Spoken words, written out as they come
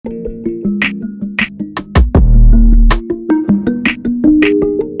Hi,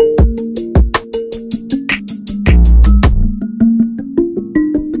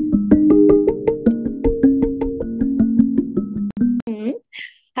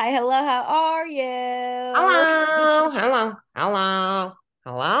 hello, how are you? Hello, hello, hello, hello,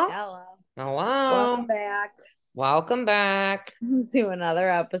 Hello. hello. Welcome back Welcome back. to another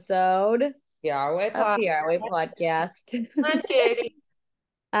episode The Our Way of Podcast. the Our Way Podcast. I'm Katie.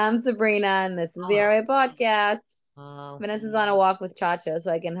 I'm Sabrina, and this is the Our Hello. Way Podcast. Oh, Vanessa's on a walk with Chacho,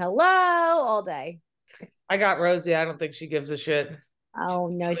 so I can hello all day. I got Rosie. I don't think she gives a shit. Oh,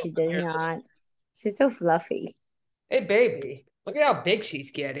 no, she does Hear this. not. She's so fluffy. Hey, baby, look at how big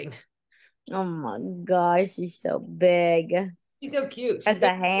she's getting. Oh my gosh, she's so big. She's so cute. She's That's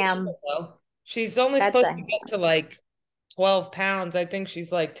not a ham. though. She's only That's supposed a to get to like 12 pounds. I think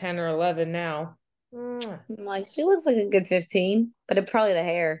she's like 10 or 11 now. Mwah. like she looks like a good 15, but it probably the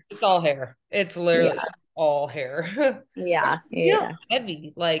hair. It's all hair. It's literally Yeah, all hair. yeah, Feels yeah.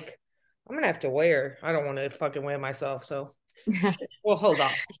 heavy. Like I'm gonna have to weigh her. I don't want to fucking weigh myself. So we'll hold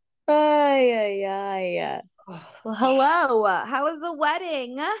off. Ay, ay, ay. Well, hello. How was the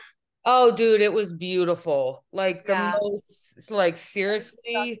wedding? Oh, dude, it was beautiful. Like the Yeah. most, like Everybody's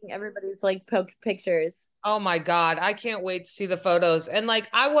seriously. talking, everybody's like poked pictures. Oh my God, I can't wait to see the photos. And like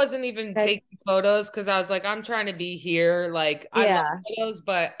I wasn't even That's, taking photos because I was like, I'm trying to be here. Like I love yeah, photos,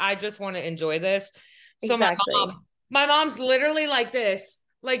 but I just want to enjoy this. So exactly. my mom's literally like this,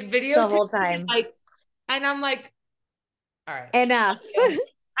 like The videotaping, whole time. like, and I'm like, all right. Enough.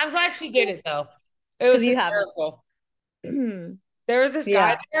 I'm glad she did it though. It Because was you have hysterical. them. There was this guy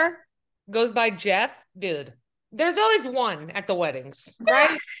Yeah. there, goes by Jeff. Dude, there's always one at the weddings,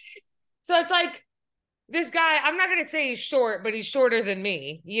 right? So it's like this guy, I'm not gonna say he's short, but he's shorter than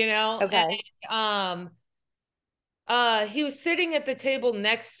me, you know? Okay. And he was sitting at the table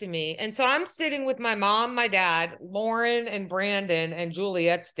next to me. And so I'm sitting with my mom, my dad, Lauren and Brandon, and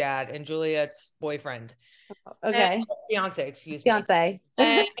Juliet's dad and Juliet's boyfriend. And Okay. fiance, excuse me. Fiance.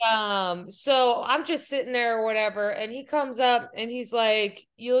 And so I'm just sitting there or whatever, and he comes up and he's like,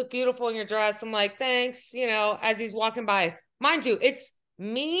 "You look beautiful in your dress." I'm like, "Thanks," you know, as he's walking by. Mind you, it's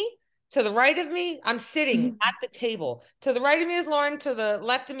me. To the right of me, I'm sitting at the table. To the right of me is Lauren, to the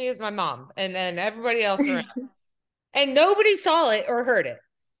left of me is my mom, and then everybody else around. And nobody saw it or heard it.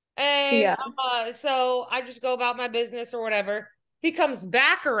 And Yeah. so I just go about my business or whatever. He comes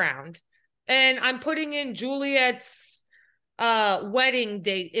back around and I'm putting in Juliet's wedding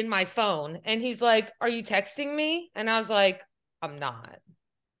date in my phone. And he's like, "Are you texting me?" And I was like, I'm not.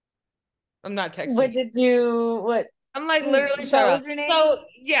 I'm not texting What you. did you, what, I'm like, literally, shut what up. was your name? So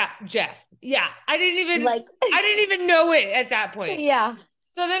yeah, Jeff. Yeah. Like, I didn't even know it at that point. yeah.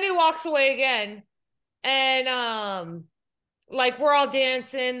 So then he walks away again. And like we're all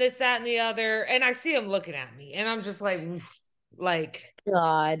dancing, this, that, and the other. And I see him looking at me, and I'm just like, oof, like I'm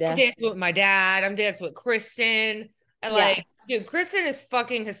God. dancing with my dad. I'm dancing with Kristen. And Yeah. like, dude, Kristen is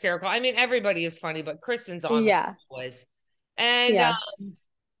fucking hysterical. I mean, everybody is funny, but Kristen's on the Yeah. boys. And Yeah.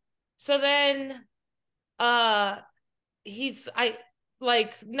 so then uh he's I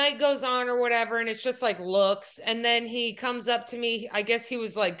like night goes on or whatever, and it's just like looks, and then he comes up to me. I guess he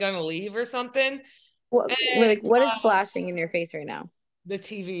was like gonna leave or something. And What is flashing in your face right now? the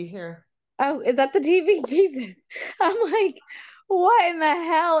TV here. Oh, is that the TV? Jesus. I'm like, what in the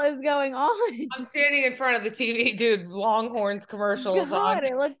hell is going on? I'm standing in front of the TV, dude. Longhorns commercials on. God,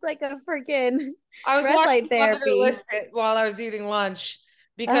 it looks like a freaking I was red watching light Mother therapy. list it while I was eating lunch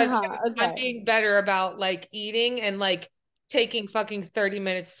because Uh-huh. I'm Okay. being better about like eating and like taking fucking 30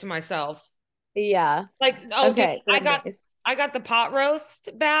 minutes to myself. Yeah. Like, oh, dude, Okay. Good news. I got the pot roast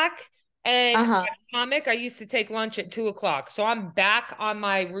back, and Uh-huh. at comic, I used to take lunch at 2 o'clock. So I'm back on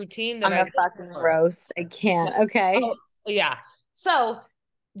my routine that On I the did fucking before. roast. I can't. Oh, Okay. yeah. So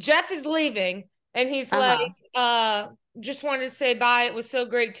Jeff is leaving and he's like, Uh-huh. just wanted to say bye. It was so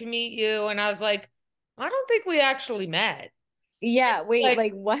great to meet you. And I was like, I don't think we actually met. Yeah. Wait, Like,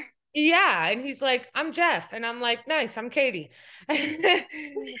 like what? yeah. And he's like, I'm Jeff. And I'm like, nice, I'm Katie.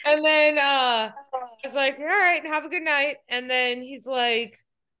 And then I was like, all right, have a good night. And then he's like,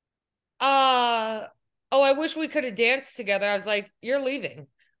 uh, oh, I wish we could have danced together. I was like, you're leaving.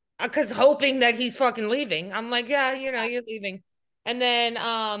 Because hoping that he's fucking leaving. I'm like, yeah, you know, you're leaving. And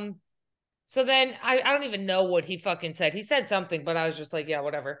then so then I don't even know what he fucking said. He said something, but I was just like, yeah,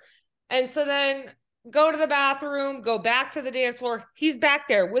 whatever. And so then go to the bathroom, go back to the dance floor. He's back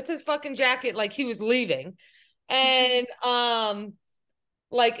there with his fucking jacket like he was leaving. And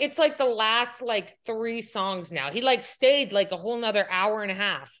like it's like the last like three songs now. He like stayed like a whole nother hour and a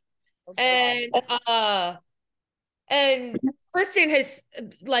half. Oh God. And uh and Kristen has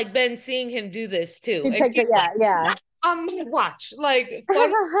like been seeing him do this too. She And picked he's it. Yeah, like, yeah. watch. Like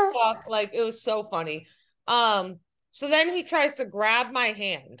funny as fuck. Like it was so funny. So then he tries to grab my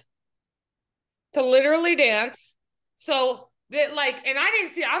hand to literally dance. So that like, and I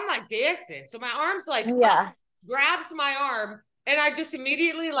didn't see, I'm like dancing. So my arm's like Yeah. up, grabs my arm, and I just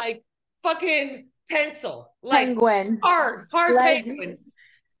immediately like fucking pencil, like Penguin. hard Like, penguin.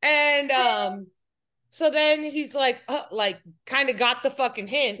 And so then he's like kind of got the fucking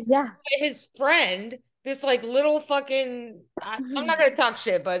hint. yeah. His friend, this like little fucking, I'm not gonna talk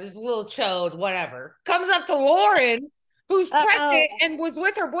shit, but this little chode, whatever, comes up to Lauren, who's Uh-oh. pregnant and was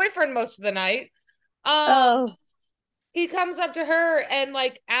with her boyfriend most of the night. Oh. He comes up to her and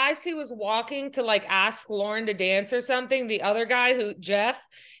like as he was walking to like ask Lauren to dance or something, the other guy who Jeff,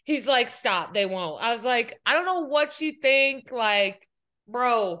 he's like, stop, they won't. I was like, I don't know what you think, like,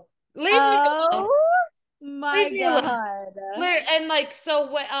 bro, leave me alone. Oh my Leave me alone. God. And like so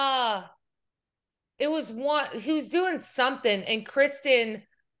what it was one he was doing something and Kristen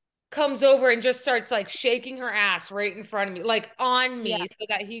comes over and just starts like shaking her ass right in front of me, like on me, Yeah. so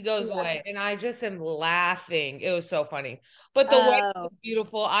that he goes Yeah. away. And I just am laughing. It was so funny. But the wedding Oh. was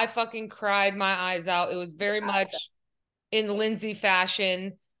beautiful. I fucking cried my eyes out. It was very much in Lindsay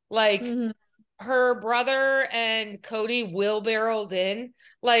fashion. Like Mhm. her brother and Cody wheelbarrowed in.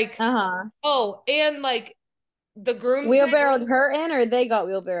 Like, Uh-huh. oh, and like the groomsmen, Wheelbarrowed her in, or they got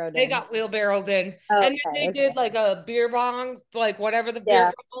wheelbarrowed they in? got wheelbarrowed in. And then Okay, they did okay. like a beer bong, like whatever the beer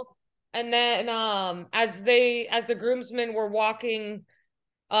Yeah. bong. And then as the groomsmen were walking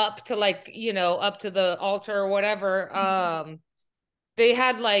up to like, up to the altar or whatever, they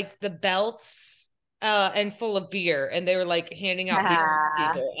had like the belts and full of beer and they were like handing out beer to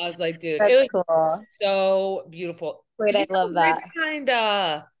Ah, people. I was like, dude, it that's was cool. so beautiful. Wait, I love Right that.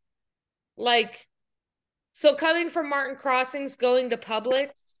 behind like so coming from Martin Crossings going to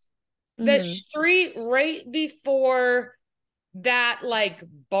Publix, the Hmm. street right before that like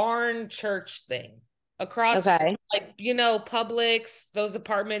barn church thing across Okay. like Publix, those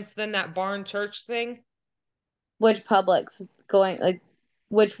apartments, then that barn church thing. Which Publix is going, like,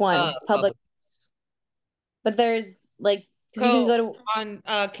 which one? Publix. Publix. But there's like, because you can Go go to,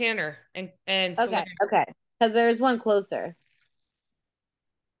 on Canner and okay, Selena. okay. Because there's one closer.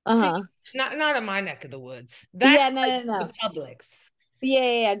 See, Uh-huh. not in my neck of the woods. Yeah, That's no, like no, no. the Publix. Yeah,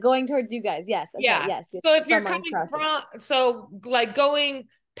 yeah, yeah. Going towards you guys. Yes. Okay. Yeah. Yes. Yes. So if you're From Martin coming Crossing. from, so like going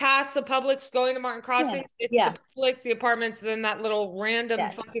past the Publix, going to Martin Yeah. Crossings, it's the Yeah. Publix, the apartments, then that little random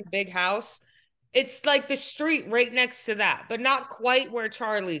Yes. fucking big house. It's like the street right next to that, but not quite where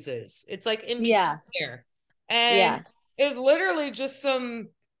Charlie's is. It's like in between Yeah. there. And Yeah. it was literally just some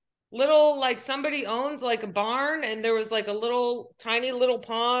little, like somebody owns like a barn and there was like a little tiny little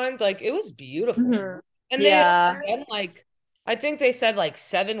pond. Like it was beautiful. Hmm. And they Yeah. had done like, I think they said like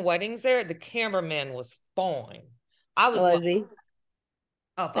 7 weddings there. The cameraman was fine. I was like, Was he?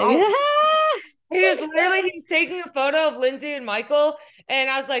 up. Like, He was taking a photo of Lindsay and Michael. And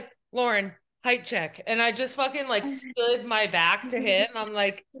I was like, Lauren, height check. And I just fucking like stood my back to him. I'm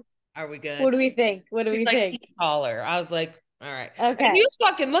like, are we good? what do we think? What do She's we like, think? he's taller. I was like, all right. And he Okay. was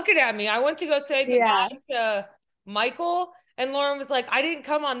fucking looking at me. I went to go say Yeah. goodbye to Michael. And Lauren was like, I didn't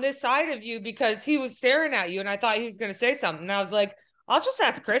come on this side of you because he was staring at you. And I thought he was going to say something. And I was like, I'll just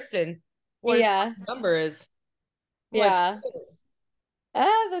ask Kristen what his Yeah. number is. I'm like, Yeah.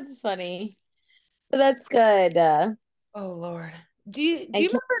 Ah, that's funny. But that's good. oh Lord. Do you And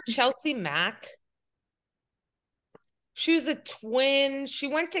remember Chelsea Mack? She was a twin. She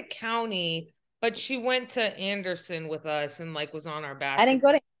went to county, but she went to Anderson with us and like was on our I didn't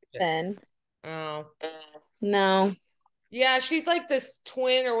go basketball. to Anderson. Oh. No. Yeah, she's like this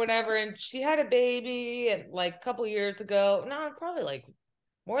twin or whatever, and she had a baby and like a couple years ago. No, probably like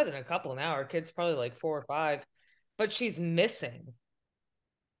more than a couple now. Her kid's probably like 4 or 5, but she's missing.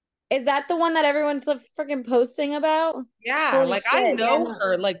 Is that the one that everyone's so freaking posting about? Yeah, Holy like I shit. Yeah, know no.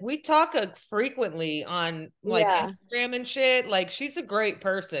 her. Like we talk frequently on like Yeah. Instagram and shit. Like she's a great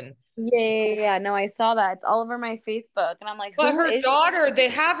person. Yeah, yeah, yeah. No, I saw that. It's all over my Facebook. And I'm like, But who her is daughter, she? they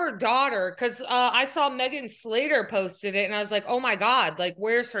have her daughter because I saw Megan Slater posted it and I was like, oh my God, like,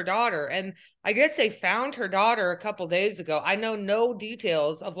 where's her daughter? And I guess they found her daughter a couple days ago. I know no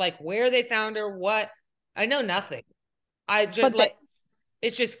details of like where they found her, what. I know nothing. I just But like, they,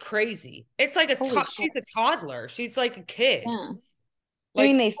 it's just crazy. It's like holy she's shit. a toddler. She's like a kid, Yeah. I like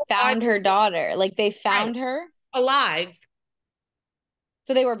mean, they 5 found her daughter. Like they right, found her. alive.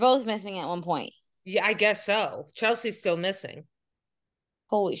 So they were both missing at one point. Yeah, I guess so. Chelsea's still missing.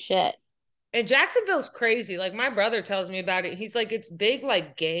 Holy shit. And Jacksonville's crazy. Like my brother tells me about it. He's like, it's big,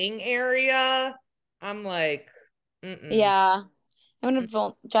 like gang area. I'm like, Mm-mm. Yeah.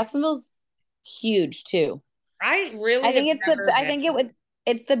 Jacksonville's huge too. I I really have think it's the never I been. think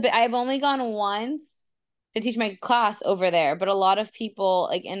it's the I've only gone once to teach my class over there, but a lot of people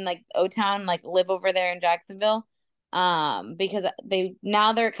like in like O Town like live over there in Jacksonville. Because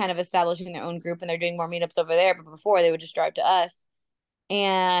they're kind of establishing their own group and they're doing more meetups over there, but before they would just drive to us.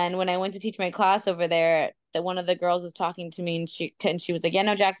 And when I went to teach my class over there, that one of the girls was talking to me and she was like, "Yeah,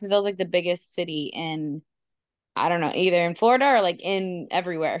 no, Jacksonville's like the biggest city in I don't know, either in Florida or like in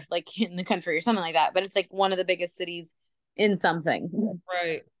everywhere, like in the country or something like that. But it's like one of the biggest cities in something."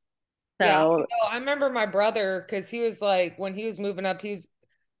 Right. Yeah, I So know. I remember my brother because he was like when he was moving up, he's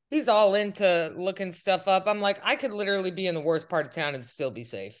all into looking stuff up. I'm like, I could literally be in the worst part of town and still be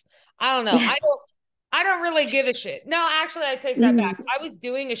safe. I don't know. I don't really give a shit. No, actually I take that back. I was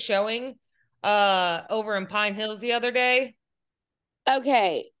doing a showing over in Pine Hills the other day.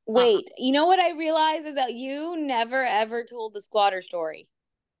 okay, Uh, wait. You know what I realized is that you never ever told the squatter story.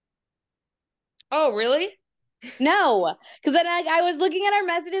 oh, really? No, because then I was looking at our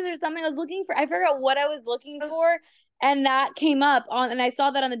messages or something. I was looking for I forgot what I was looking for, and that came up on, and I saw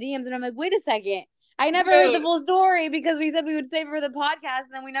that on the DMs, and I'm like, wait a second. I never heard the Dude. full story because we said we would save it for the podcast,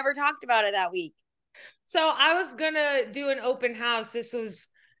 and then we never talked about it that week. So I was gonna do an open house. This was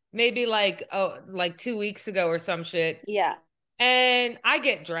maybe like 2 weeks ago or some shit. Yeah. And I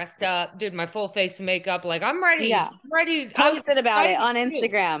get dressed up, did my full face makeup, like I'm ready. Yeah. I'm ready. I was Posted about it excited on too.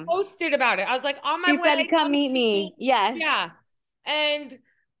 Instagram. Posted about it. I was like on my She said, way, come come meet meet me. me. Yes. Yeah. And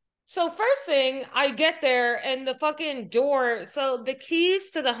so first thing, I get there and the fucking door. So the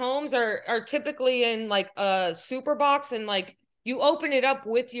keys to the homes are typically in like a super box and like you open it up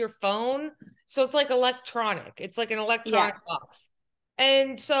with your phone. So it's like electronic. It's like an electronic Yes. box.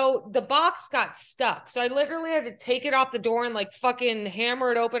 And so the box got stuck. So I literally had to take it off the door and like fucking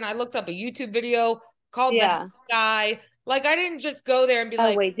hammer it open. I looked up a YouTube video, called the Yeah. guy. Like I didn't just go there and be Oh,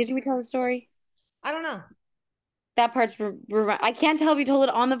 like, wait. Did we tell the story? I don't know. That part's, I can't tell if you told it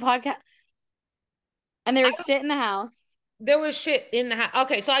on the podcast. And there I was shit in the house. There was shit in the house.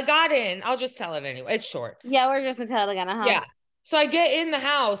 Okay, so I got in. I'll just tell it anyway. It's short. Yeah, we're just gonna tell it again. Uh-huh. Yeah. So I get in the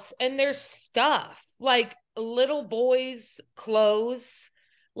house and there's stuff like little boys' clothes,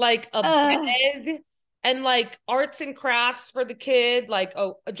 like a Ugh. bed, and like arts and crafts for the kid. Like,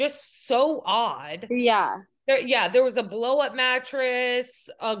 oh, just so odd. Yeah. Yeah, there was a blow up mattress,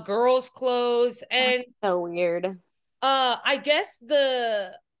 a girl's clothes, and So weird. I guess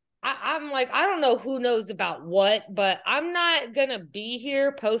I'm like, I don't know who knows about what, but I'm not gonna be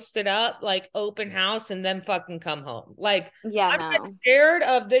here posted up like open house and then fucking come home. Like, Yeah, I'm not no. scared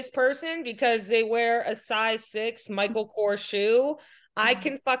of this person because they wear a size 6 Michael Kors shoe. I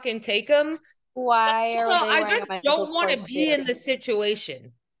can fucking take them. Why So are they I wearing a just Michael don't want to Kors be in shoe? the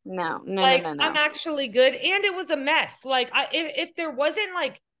situation. No, no, no, Like, no, I'm no. actually good. And it was a mess. Like, if there wasn't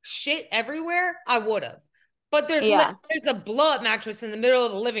like shit everywhere, I would have. But Yeah. there's a blow up mattress in the middle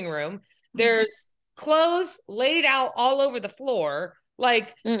of the living room. There's clothes laid out all over the floor,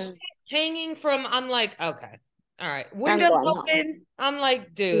 like Mm. hanging from. I'm like, okay, all right. I'm Windows going home. open. I'm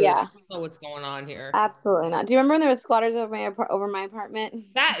like, dude, I Yeah, don't know what's going on here. absolutely not. Do you remember when there was squatters over my apartment?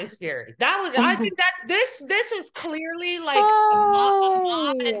 That is scary. That was. I think that this was clearly like a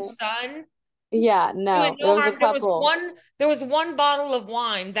mom and Hi. son Yeah, doing no, there no was a harm. couple. There was one bottle of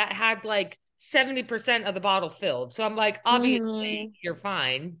wine that had like 70% of the bottle filled. So I'm like, obviously Mm-hmm. you're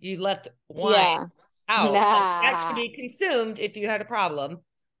fine. You left wine Yeah. out. Like that should Nah. be consumed if you had a problem.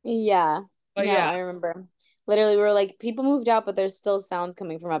 Yeah. But No, yeah, I remember. Literally, we were like, people moved out, but there's still sounds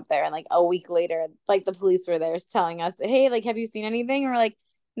coming from up there. And like a week later, like the police were there telling us, hey, like, have you seen anything? And we're like,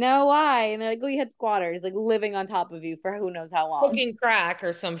 no, why? And they're like, oh, you had squatters like living on top of you for who knows how long. cooking crack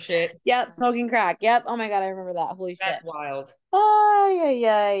or some shit. Yep, smoking crack. Yep. Oh my God, I remember that. Holy shit. That's wild. Oh, yeah,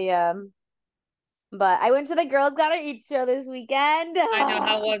 yeah, yeah. But I went to the Girls Gotta Eat show this weekend. I know.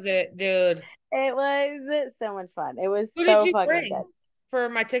 How was it, dude? It was so much fun. It was Who did so you fucking good. bring for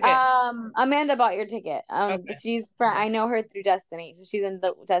my ticket? Amanda bought your ticket. Okay. She's from I know her through Destiny, so she's in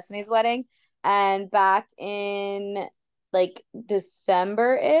the Destiny's wedding, and back in like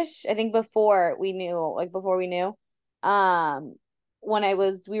December-ish, I think before we knew, um, when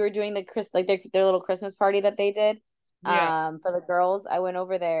we were doing the their little Christmas party that they did, Yeah. for the girls. I went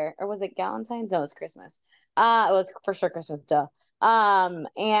over there, or was it Valentine's? No, it was Christmas. It was for sure Christmas, duh.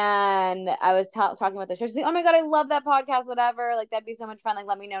 And I was talking about the show. She's like, "Oh my God, I love that podcast, whatever. Like, that'd be so much fun. Like,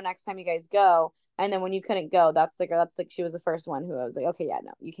 let me know next time you guys go." And then when you couldn't go, that's the girl. That's like, she was the first one who I was like, "Okay, yeah,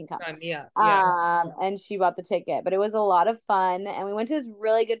 no, you can come." Sign me up. Yeah. And she bought the ticket, but it was a lot of fun. And we went to this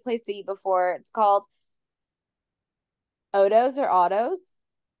really good place to eat before. It's called Odo's or Otto's.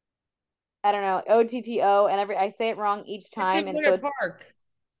 I don't know, OTTO, and I say it wrong each It's time, in and so Winter it's Park.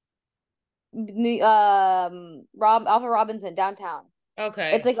 Alpha Robinson downtown. It's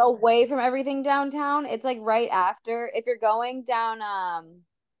Okay. like away from everything downtown. It's like right after if you're going down like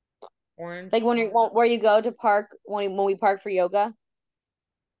Orange. when where you go to park when we park for yoga,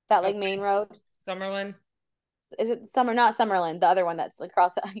 that like main Okay. road. Summerlin. Is it not Summerlin, the other one that's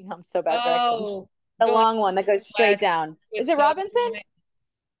across I'm so bad at directions. Oh, The going long one that goes straight west down. with Is it Southern. Robinson?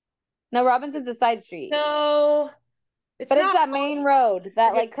 No, Robinson's a side street. No, it's But it's not that main road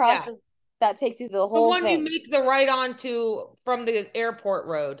that like Yeah, crosses that takes you through the the whole one you thing. make the right onto from the airport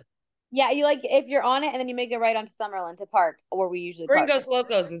road. Yeah, you like if you're on it and then you make it right onto Summerlin to park where we usually park. Gringos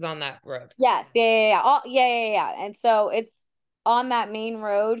Locos is on that road. Yes, yeah. Yeah. And so it's on that main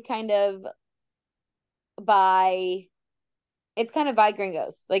road, by it's kind of by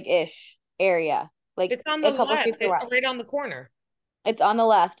Gringos, like ish area, like It's on the a couple left. streets It's away. right on the corner. It's on the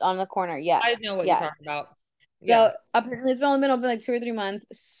left, on the corner. I Yes, know what you're yes. talking about. Yeah. So apparently it's only been open like 2 or 3 months.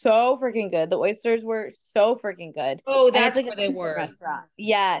 So freaking good. The oysters were so freaking good, Oh, and it's that's like where a they Cuban were. restaurant.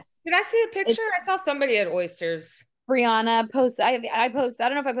 Yes, Did I see a it's picture? I saw somebody at Oysters. Brianna posts. I post. I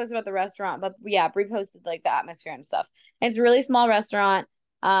don't know if I posted about the restaurant, but yeah, Brie posted like the atmosphere and stuff. And it's a really small restaurant.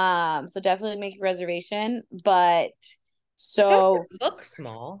 So definitely make a reservation. But It so doesn't look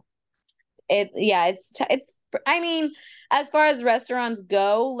small. it's. I mean, as far as restaurants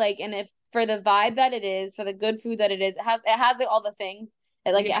go, like, and if for the vibe that it is, for the good food that it is, it has like all the things.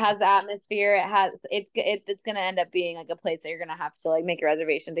 It Yeah. has the atmosphere. It's gonna end up being like a place that you're gonna have to like make a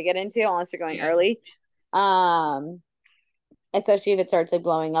reservation to get into unless you're going Yeah. early. Um especially if it starts like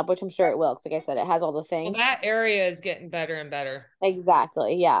blowing up, which I'm sure it will, because like I said, it has all the Well, things. that area is getting better and better.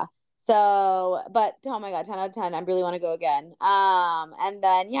 Exactly, yeah. So, but oh my God, 10 out of 10. I really want to go again. And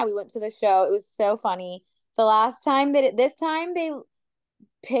then yeah, we went to the show. It was so funny. The last time this time they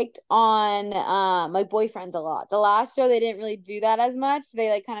picked on my boyfriends a lot. The last show they didn't really do that as much. They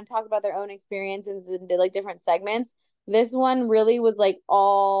like kind of talked about their own experiences and did like different segments. This one really was like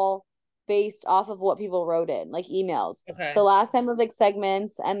all based off of what people wrote in, like emails. Okay. So last time was like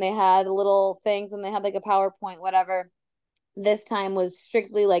segments and they had little things and they had like a PowerPoint, whatever. This time was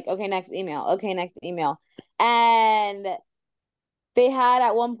strictly like, okay, next email. Okay, next email. And they had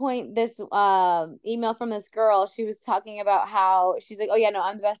at one point this email from this girl. She was talking about how she's like, oh yeah, no,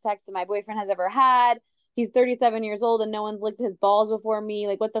 I'm the best sex that my boyfriend has ever had. He's 37 years old and no one's licked his balls before me.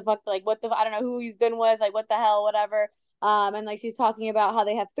 Like what the fuck? Like what the I don't know who he's been with. Like what the hell? Whatever. And like she's talking about how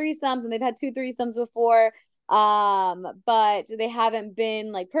they have threesomes and they've had two threesomes before. But they haven't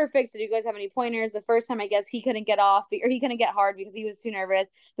been like perfect. So do you guys have any pointers? The first time I guess he couldn't get off or he couldn't get hard because he was too nervous.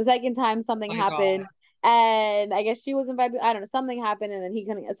 The second time something Oh my God. happened and I guess she wasn't vibing. I don't know, something happened, and then he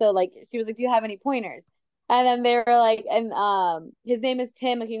couldn't. So like, she was like, "Do you have any pointers?" And then they were like, and his name is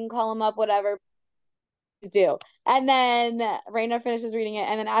Tim. Like you can call him up, whatever. Please do. And then Raina finishes reading it,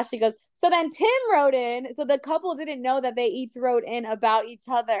 and then Ashley goes. So then Tim wrote in. So the couple didn't know that they each wrote in about each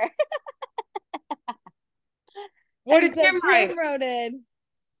other, What and did so Tim write? Tim wrote in.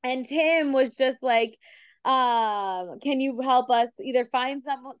 And Tim was just like, can you help us either find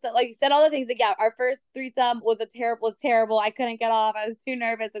some so like you said all the things like yeah, our first threesome was terrible. I couldn't get off. I was too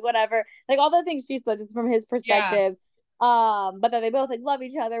nervous, like whatever. Like all the things she said just from his Yeah. perspective. But that they both like love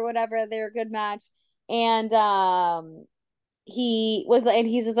each other, whatever, they're a good match. And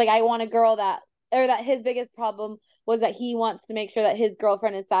he's just like, I want a girl that or that his biggest problem was that he wants to make sure that his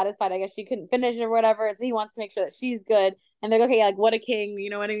girlfriend is satisfied. I guess she couldn't finish or whatever. And so he wants to make sure that she's good. And they're like, okay, like what a king, you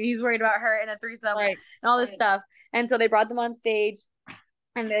know what I mean? He's worried about her in a threesome Right. and all this stuff. And so they brought them on stage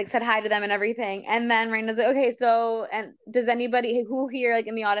and they like said hi to them and everything. And then Raina's like, okay, so and does anybody who here like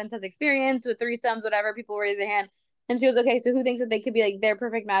in the audience has experience with threesomes, whatever, people raise their hand. And she goes, okay, so who thinks that they could be like their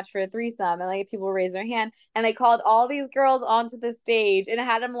perfect match for a threesome? And like people raise their hand, and they called all these girls onto the stage and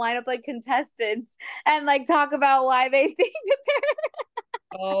had them line up like contestants and like talk about why they think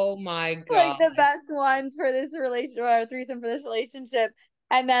that Oh my like God. the best ones for this relationship or threesome for this relationship.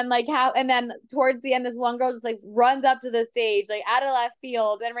 And then like how and then towards the end, this one girl just like runs up to the stage, like out of left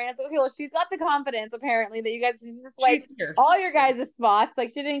field, and Raina's like, okay, well, she's got the confidence apparently that you guys just She's wiped here. all your guys' spots. Like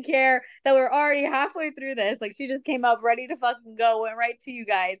she didn't care that we're already halfway through this. Like she just came up ready to fucking go, went right to you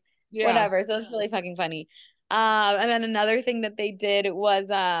guys, Yeah. whatever. So it's really fucking funny. And then another thing that they did was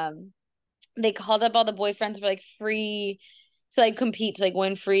they called up all the boyfriends for like free to like compete to like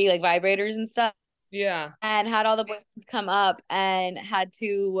win free like vibrators and stuff Yeah. and had all the boyfriends come up and they had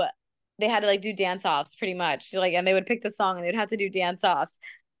to like do dance offs pretty much like and they would pick the song and they'd have to do dance offs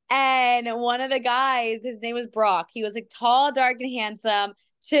And one of the guys, his name was Brock. He was like tall, dark, and handsome,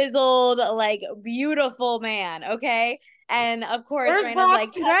 chiseled, like beautiful man. Okay. And of course, Where's Raina's Brock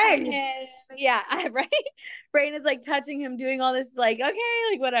like touching today? him. Yeah, right. Raina's like touching him, doing all this, like, okay,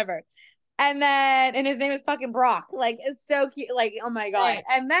 like whatever. And his name is fucking Brock. Like, it's so cute. Like, oh my God. Right.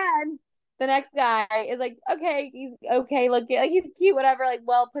 And then the next guy is like, okay, he's okay, look, like he's cute, whatever, like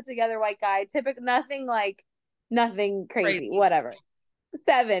well put together white guy. Typical, nothing like nothing crazy, Crazy. whatever.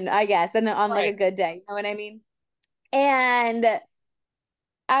 7, I guess, and on like Right. a good day, you know what I mean? And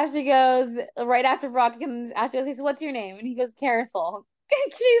Ashley goes right after Brock comes. Ashley goes, he says, "What's your name?" And he goes, "Carousel."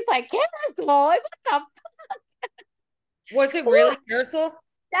 She's like, "Carousel? Like, what Was it the really fuck?" Carousel?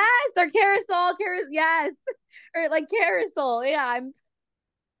 Yes, or carousel, yes, or like carousel. Yeah, I'm.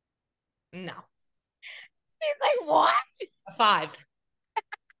 No. She's like, "What?" A 5.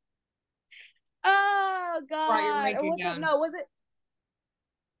 Oh Brought your God, or ranking was it? down. No, was it?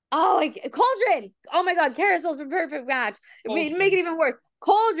 Oh, like Cauldron. Oh my God, Carousel's a perfect match. Make it Cauldron. even worse.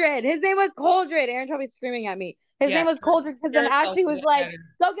 Cauldron. His name was Cauldron. Aaron probably screaming at me. His Yeah. name was Cauldron because then Carousel Ashley for was that like, matter.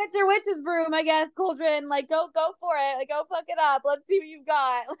 "Go get your witch's broom, I guess, Cauldron. Like, go for it. Like, go fuck it up. Let's see what you've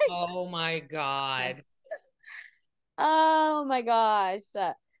got." Oh my Like, God. oh my gosh.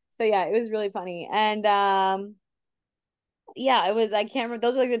 So yeah, it was really funny. And yeah, it was. I can't remember.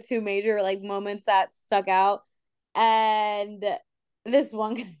 Those are like the two major like moments that stuck out. And this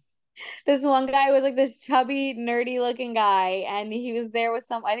one, this one guy was like this chubby, nerdy looking guy, and he was there with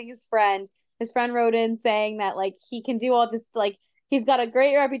some, I think his friend. His friend wrote in saying that like he can do all this, like he's got a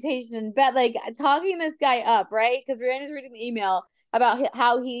great reputation, and bet like talking this guy up, right? Because Rihanna's reading the email about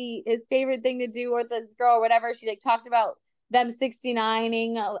how his favorite thing to do with this girl or whatever. She like talked about them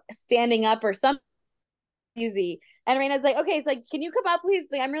 69ing, standing up or something easy. And Raina's like, okay, it's like, can you come up, please?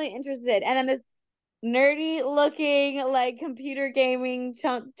 Like, I'm really interested. And then this nerdy looking, like computer gaming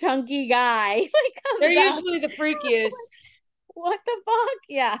chunky guy like They're comes up. usually the freakiest, What the fuck?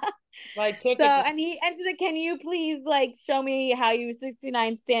 Yeah. like So typically. and she's like, can you please like show me how you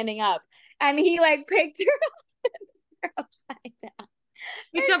 69 standing up? And he like picked her upside down.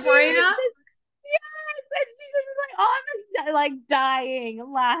 Picked And up she was Raina? just, yes, and she just is like on the like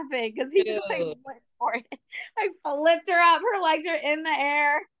dying laughing because he just like Dude. went for it, like flipped her up, her legs are in the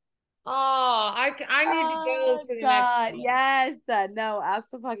air. Oh, I need to go Oh to the next God, one. yes, no,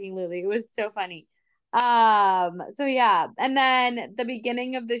 absolutely, it was so funny. So yeah, and then the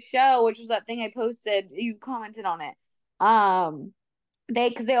beginning of the show, which was that thing I posted, you commented on it.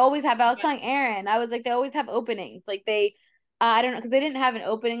 Because they always have. I was telling Aaron, I was like, they always have openings. Like they, I don't know, because they didn't have an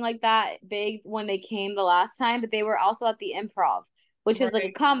opening like that big when they came the last time, but they were also at the Improv, which is like a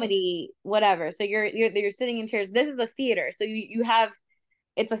Right, comedy, whatever. So you're sitting in chairs. This is the theater, so you have,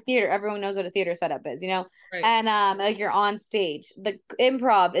 it's a theater. Everyone knows what a theater setup is, you know. right. And like you're on stage. The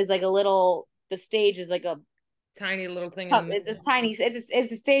Improv is like a little. The stage is like a Tiny little thing in the cup. It's a middle. tiny.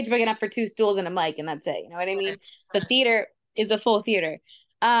 It's a stage big enough for two stools and a mic, and that's it. You know what I Right. mean? The theater is a full theater.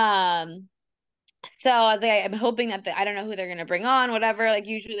 Um, so I'm hoping that I don't know who they're gonna bring on, whatever. Like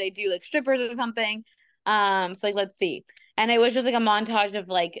usually they do like strippers or something. So like let's see. And it was just like a montage of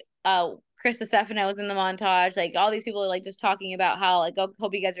like Krista Stefano was in the montage, like all these people like just talking about how like, oh,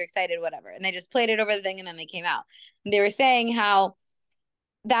 hope you guys are excited, whatever. And they just played it over the thing and then they came out. And they were saying how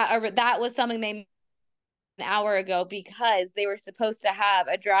that was something they an hour ago because they were supposed to have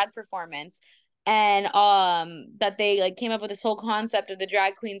a drag performance, and that they like came up with this whole concept of the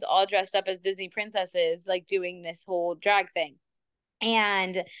drag queens all dressed up as Disney princesses like doing this whole drag thing.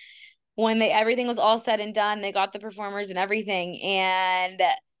 And when they everything was all said and done, they got the performers and everything, and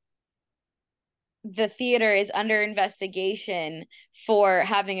the theater is under investigation for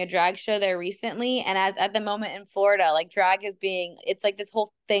having a drag show there recently. And at the moment in Florida, like drag is being, it's like this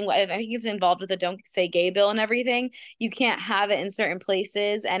whole thing. I think it's involved with the Don't Say Gay bill and everything. You can't have it in certain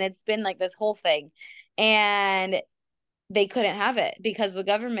places. And it's been like this whole thing. And they couldn't have it because the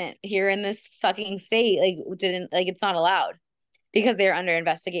government here in this fucking state, like, didn't, like, it's not allowed because they're under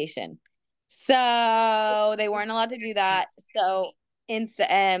investigation. So they weren't allowed to do that. So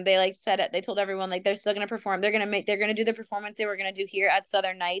they like said it, they told everyone like they're still gonna perform. They're gonna do the performance they were gonna do here at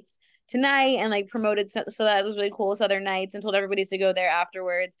Southern Nights tonight, and like promoted, so that was really cool, Southern Nights, and told everybody to go there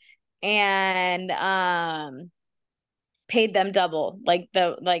afterwards. And paid them double, like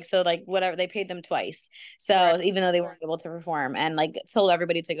the like so like whatever, they paid them twice, Right. so even though they weren't able to perform, and like told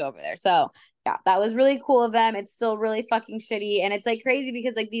everybody to go over there. So yeah, that was really cool of them. It's still really fucking shitty, and it's like crazy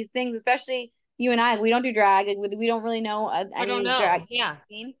because like these things, especially you and I, we don't do drag, like we don't really know I don't any drag know. Yeah.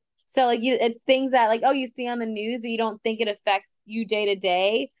 queens. So like it's things that like, oh, you see on the news but you don't think it affects you day to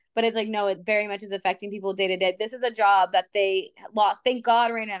day. but it's like, no, it very much is affecting people day to day. This is a job that they lost. Thank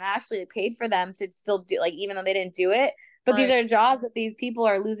God Raina and Ashley paid for them to still do, like, even though they didn't do it. But these are jobs that these people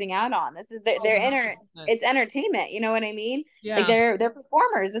are losing out on. This is it's entertainment. You know what I mean? Yeah. Like they're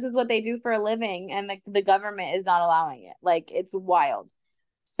performers. This is what they do for a living, and like the government is not allowing it. Like it's wild.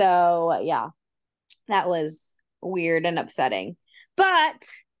 So yeah, that was weird and upsetting. But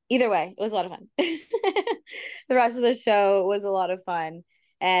either way, it was a lot of fun. The rest of the show was a lot of fun.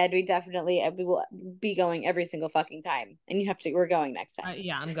 And we will be going every single fucking time. And we're going next time.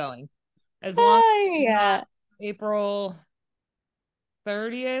 Yeah, I'm going. As long as April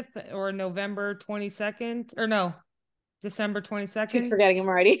 30th or November 22nd, or no, December 22nd. She's forgetting him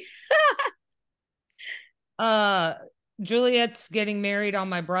already. Juliet's getting married on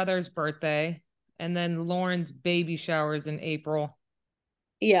my brother's birthday, and then Lauren's baby showers in April.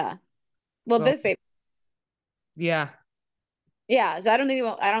 Yeah. Well, so, this April. Yeah. Yeah. So I don't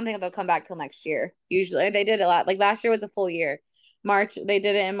think they'll come back till next year. Usually they did a lot. Like last year was a full year. March, they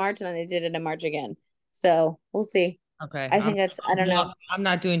did it in March, and then they did it in March again. So we'll see. Okay. I don't know. I'm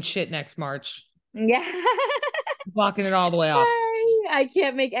not doing shit next March. Yeah. Blocking it all the way off. I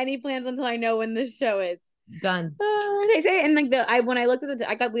can't make any plans until I know when this show is. Done. They say, and like when I looked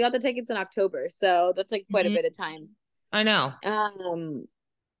at we got the tickets in October, so that's like quite a bit of time. I know.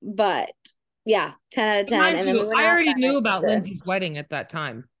 But yeah, 10 out of 10. And then I already knew about Lindsay's wedding at that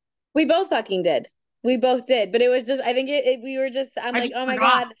time. We both fucking did. We both did, but it was just, I think we were just, I'm like, oh my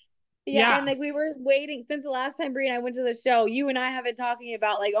God. Yeah, and like we were waiting since the last time Brie and I went to the show. You and I have been talking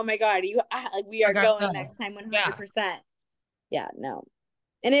about like, oh my God, we are going next time 100%. Yeah, no.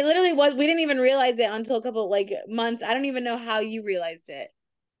 And it literally was, we didn't even realize it until a couple like months. I don't even know how you realized it.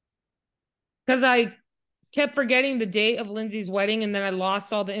 Because I kept forgetting the date of Lindsay's wedding, and then I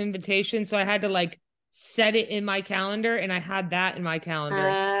lost all the invitations. So I had to like set it in my calendar, and I had that in my calendar.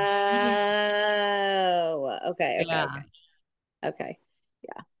 Oh, okay. Okay.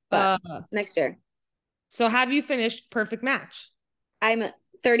 Yeah. But next year. So have you finished Perfect Match? I'm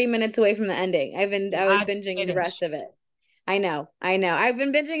 30 minutes away from the ending. I was binging the rest of it. I know. I've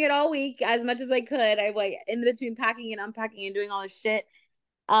been binging it all week as much as I could. I like in between packing and unpacking and doing all this shit.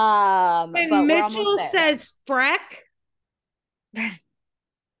 And but Mitchell says freck.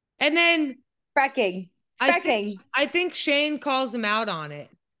 And then frecking. I think Shane calls him out on it.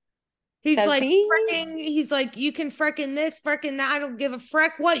 He's like, he's like, you can frecking this, frecking that. I don't give a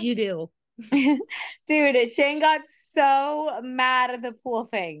freck what you do. Dude, Shane got so mad at the pool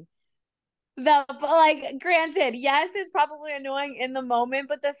thing. Granted, yes, it's probably annoying in the moment,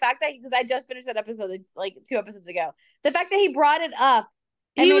 but the fact that, because I just finished that episode like 2 episodes ago, the fact that he brought it up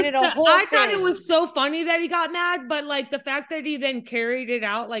and made it a whole thing. I thought it was so funny that he got mad, but like the fact that he then carried it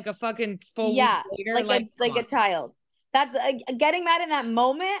out like a fucking full week later, like a child. That's getting mad in that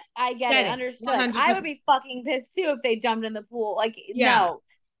moment. I get it. Understood. 100%. I would be fucking pissed too if they jumped in the pool. Like, no,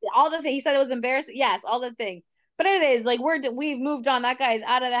 all the things he said, it was embarrassing. Yes, all the things. But it is like we've moved on. That guy's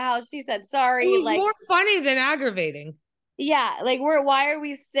out of the house. She said sorry. It was more funny than aggravating. Yeah, like why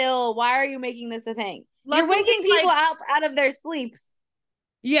are you making this a thing? You're waking people out of their sleeps.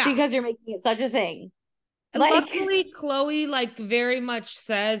 Yeah, because you're making it such a thing. Luckily, Chloe very much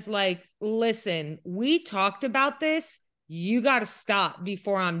says listen, we talked about this. You got to stop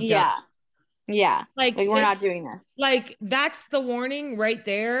before I'm done. Yeah. Like we're not doing this. Like that's the warning right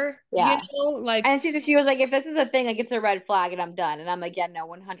there. Yeah. You know, and she was like, if this is a thing, like it's a red flag and I'm done. And I'm like, yeah, no,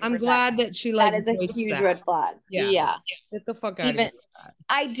 100%. I'm glad that she that is a huge red flag. Yeah. Get the fuck out of here.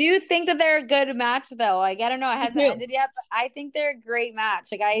 I do think that they're a good match though. Like, I don't know. It hasn't ended yet, but I think they're a great match.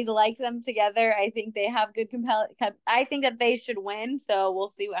 Like I like them together. I think they have good I think that they should win. So we'll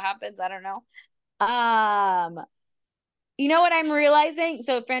see what happens. I don't know. You know what I'm realizing?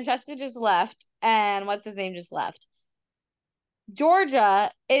 So Francesca just left, and what's his name just left.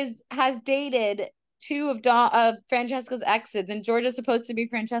 Georgia has dated 2 of Francesca's exes, and Georgia's supposed to be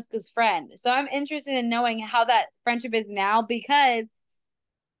Francesca's friend. So I'm interested in knowing how that friendship is now, because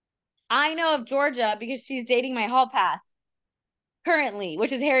I know of Georgia because she's dating my hall pass currently,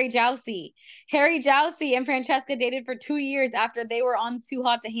 which is Harry Jowsey. Harry Jowsey and Francesca dated for 2 years after they were on Too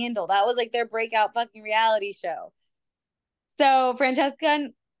Hot to Handle. That was like their breakout fucking reality show. So Francesca,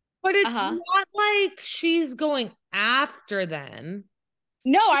 but it's not like she's going after them.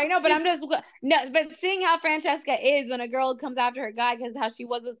 No, I know, but but seeing how Francesca is when a girl comes after her guy, because how she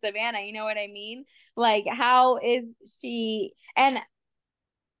was with Savannah, you know what I mean? Like, how is she? And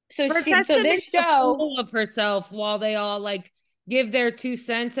so this show full of herself while they all give their 2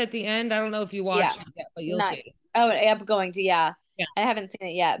 cents at the end. I don't know if you watched it yet, but you'll see. Oh, I'm going to, yeah. I haven't seen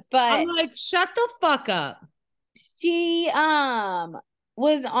it yet, but I'm like, shut the fuck up. She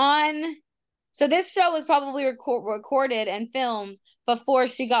was on. So this show was probably recorded and filmed before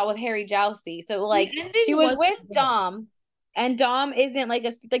she got with Harry Jowsey. So like The she ending was wasn't with good. Dom, and Dom isn't like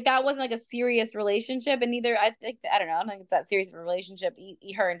that wasn't like a serious relationship, and neither I don't know, I don't think it's that serious of a relationship,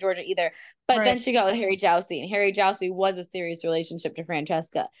 her and Georgia either. But then Right. she got with Harry Jowsey, and Harry Jowsey was a serious relationship to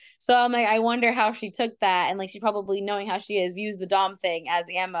Francesca. So I'm like, I wonder how she took that, and like she probably, knowing how she is, used the Dom thing as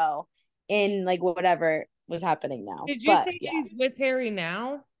ammo in like whatever was happening now. Did you But say yeah, she's with Harry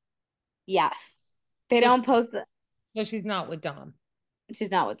now? yes, they So, don't post the, so she's not with Dom.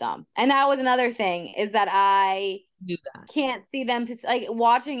 she's not with Dom. And that was another thing, is that I Knew that. can't see them like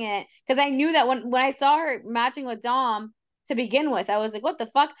watching it, because I knew that when I saw her matching with Dom to begin with, I was like, what the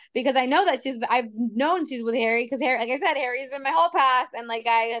fuck? Because I know that I've known she's with Harry, because Harry, like I said, Harry's been my whole past, and like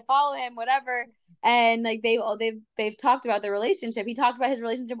I follow him, whatever. And like they've talked about their relationship. He talked about his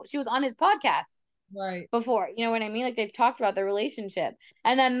relationship. She was on his podcast Right. before. You know what I mean? Like they've talked about their relationship.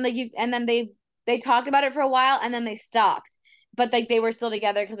 And then they talked about it for a while, and then they stopped. But like they were still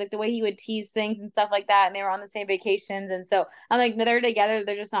together, because like the way he would tease things and stuff like that, and they were on the same vacations. And so I'm like, no, they're together,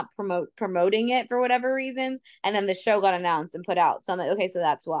 they're just not promoting it for whatever reasons. And then the show got announced and put out. So I'm like, okay, so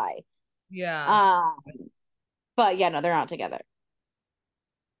that's why. Yeah. Um but yeah, no, they're not together.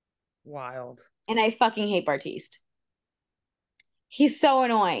 Wild. And I fucking hate Bartiste. He's so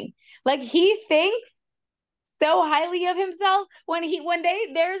annoying. Like he thinks so highly of himself.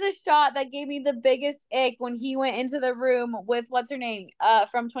 There's a shot that gave me the biggest ick when he went into the room with, what's her name,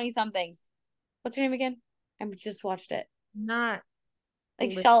 from 20 somethings, what's her name again, I just watched it, Not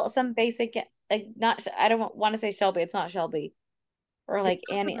like li- some basic, like not, I don't want to say Shelby, it's not Shelby, or like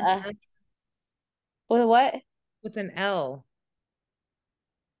Annie, what with an L.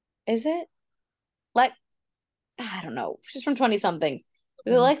 is it, like, I don't know, she's from 20 somethings, is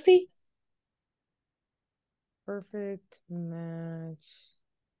it Mm, Lexi, perfect match.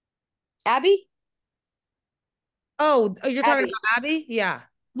 Abby, Oh, you're talking Abby, about Abby? Yeah.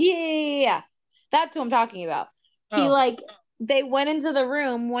 yeah, that's who I'm talking about. He Oh, like, they went into the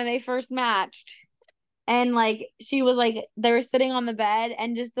room when they first matched, and like she was like, they were sitting on the bed,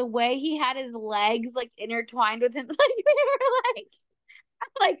 and just the way he had his legs like intertwined with him, like they were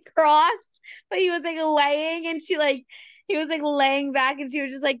like crossed, but he was like laying, and he was like laying back, and she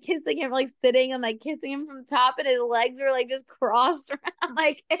was just like kissing him, like sitting and like kissing him from the top, and his legs were like just crossed around. I'm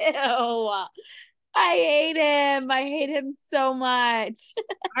like, ew. I hate him so much.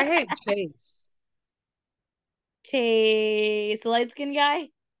 I hate Chase. Chase, the light skinned guy.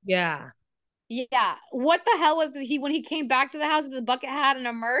 Yeah. Yeah. What the hell was he when he came back to the house with a bucket hat and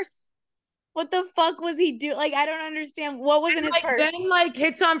a merce? What the fuck was he do? Like, I don't understand. What was in his Like purse? then like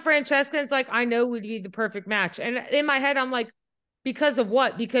hits on Francesca and it's like, I know would be the perfect match. And in my head, I'm like, because of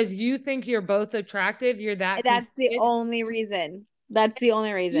what? Because you think you're both attractive, you're that That's the conceited? only reason. That's the only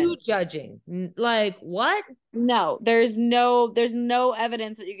You reason. judging. Like what? No, there's no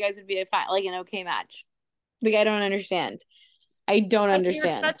evidence that you guys would be a fine, like an okay match. Like, I don't understand. I don't Like you're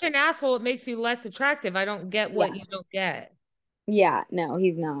understand. such an asshole, it makes you less attractive. I don't get what Yeah. you don't get. Yeah. No,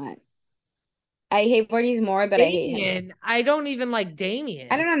 he's not. I hate Barty's more, but I hate him. Damien, I don't even like I Damien.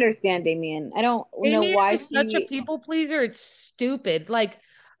 don't understand Damien. I don't know Damien why is such a she people pleaser. It's stupid. Like,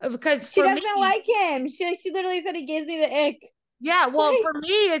 because she for me, doesn't like him. She literally said he gives me the ick. yeah, well, Like, for me,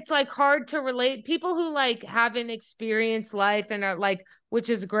 it's like hard to relate. People who like haven't experienced life and are like, which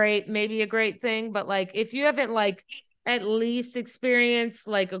is great, maybe a great thing, but like if you haven't like at least experienced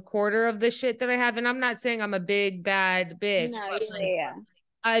like a quarter of the shit that I have, and I'm not saying I'm a big bad bitch, no, but yeah, like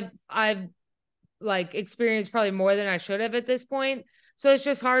yeah. I've like experienced probably more than I should have at this point. So it's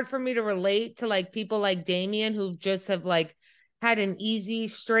just hard for me to relate to like people like Damien who just have like had an easy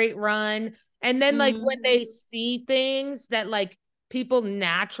straight run. And then like when Mm-hmm. they see things that like people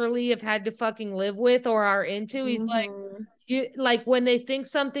naturally have had to fucking live with or are into, he's like, Mm-hmm. you like when they think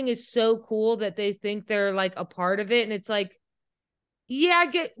something is so cool that they think they're like a part of it. And it's like, yeah,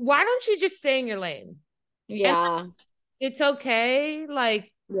 get why don't you just stay in your lane? And Yeah. it's okay.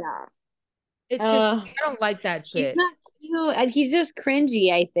 Like Yeah. it's just Uh, I don't like that he's shit. not cute. And he's just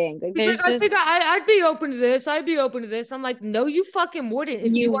cringy, I think. Like He's like, there's I think just I'd be open to this. I'd be open to this. I'm like, no, you fucking wouldn't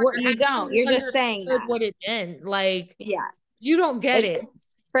if you you don't. actually You're just saying understood that. what it meant. Like, Yeah. you don't get Like it.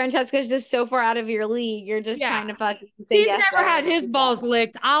 Francesca's just so far out of your league. You're just Yeah. trying to fucking say He's yes to never had everything she his balls says.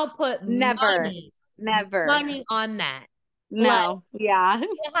 licked. I'll put Never. money, Never. money on that. Like, No. Yeah.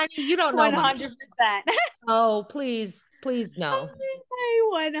 honey, you don't know my 100%. oh, please, please no.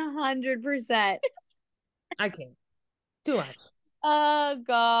 100%. I can't. Too much. Oh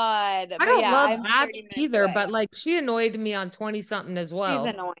God. I But don't yeah, love I'm 30 Abby minutes either, away. but like she annoyed me on 20 something as She's well.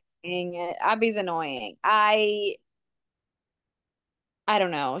 annoying. Abby's annoying. I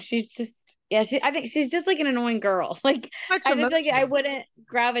don't know. She's just yeah, I think she's just like an annoying girl. Like Much I just feel like I emotion. wouldn't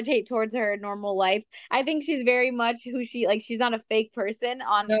gravitate towards her in normal life. I think she's very much who she like she's not a fake person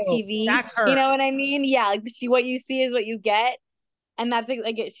on No, TV. that's You her. know what I mean? Yeah, like she what you see is what you get. And that's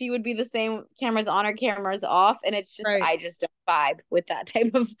like she would be the same cameras on or cameras off. And it's just Right. I just don't vibe with that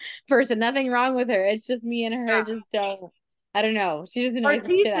type of person. Nothing wrong with her. It's just me and her Yeah. just don't I don't know. She just annoys the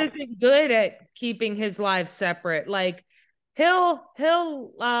shit Artis out of me. isn't good at keeping his life separate. Like he'll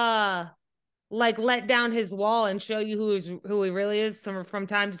like let down his wall and show you who he really is from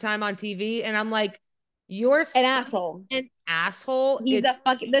time to time on TV. And I'm like, you're An such asshole. an asshole. He's a It's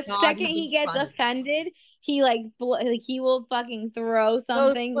fucking the not second even he gets funny. offended, he like he will fucking throw Goes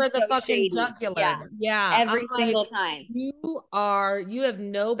something for so the fucking shady. Yeah. jugular. Yeah. I'm Every like, single time. you have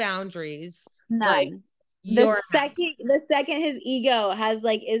no boundaries. Like None. you're The second his ego has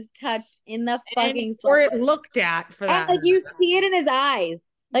like is touched in the and fucking or it slightest. looked at for And that like matter. you see it in his eyes.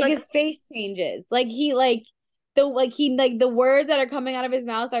 It's Like like his face changes. Like the words that are coming out of his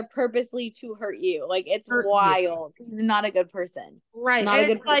mouth are purposely to hurt you. Like it's hurt you. wild. He's not a good person. Right. Not And a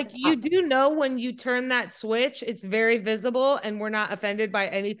good it's like person. you do know when you turn that switch, it's very visible, and we're not offended by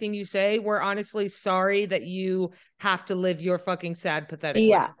anything you say. We're honestly sorry that you have to live your fucking sad, pathetic life.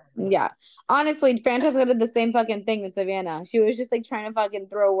 Yeah. Yeah. Honestly, Francesca did the same fucking thing to Savannah. She was just like trying to fucking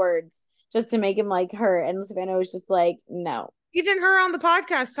throw words just to make him like her. And Savannah was just like, no. Even her on the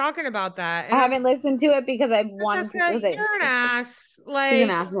podcast talking about that. I And I'm haven't listened to it because I wanted to Francesca, because you're an ass. she's an Like,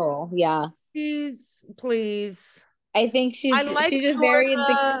 asshole. Yeah. please. I think I she's like just very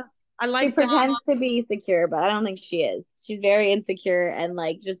insecure. Georgia. I She like Dom. pretends to be secure, but I don't think she is. She's very insecure and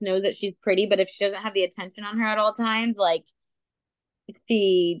like just knows that she's pretty, but if she doesn't have the attention on her at all times, like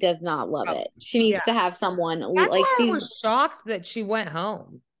she does not love Oh, it. She yeah. needs to have someone That's like why I she's was shocked that she went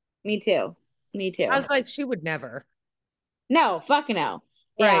home. me too. Me I too. was like, she would never. No, fuck no.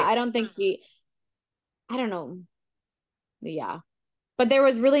 Yeah, Right. I don't think I don't know. Yeah. But there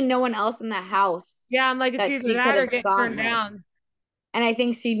was really no one else in the house Yeah, I'm like, it's that either she could that or have get gone turned with. down. And I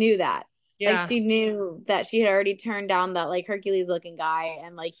think she knew that. Like Yeah. she knew that she had already turned down that like Hercules looking guy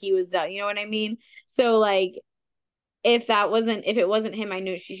and like he was you know what I mean? So like if it wasn't him, I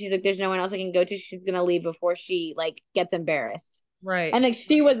knew she's like there's no one else I can go to. She's gonna leave before she like gets embarrassed. Right. And like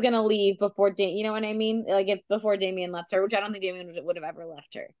she was gonna leave before you know what I mean? Like if before Damien left her, which I don't think Damien would have ever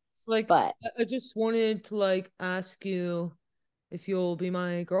left her. It's like, But I just wanted to like ask you if you'll be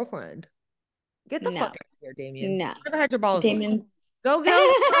my girlfriend. Get the fuck no, out of here, Damien. no. Never had your balls. Damien Go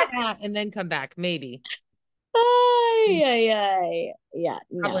try that and then come back. Maybe. Ay, ay, ay. Yeah,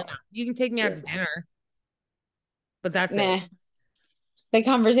 Probably no. not. You can take me out to dinner, but that's it. Nah. The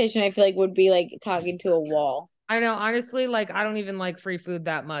conversation I feel like would be like talking to a wall. I know, honestly, like I don't even like free food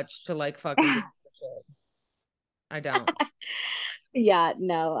that much to like fucking do shit. I don't. Yeah,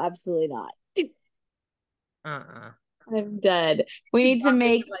 no, absolutely not. Uh-uh. I'm dead. We You need to brought me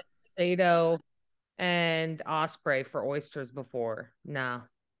make like Sato and Osprey for oysters before. No.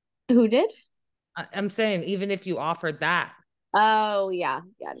 who did? I'm saying even if you offered that. Oh yeah,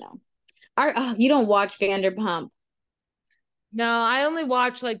 yeah, no. You don't watch Vanderpump. No, I only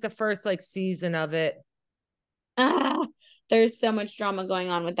watched like the first like season of it. Ah, there's so much drama going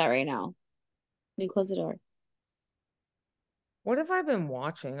on with that right now. Let me close the door. What have I been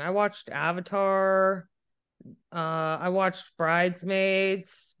watching? I watched Avatar. I watched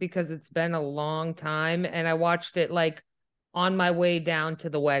Bridesmaids because it's been a long time, and I watched it like on my way down to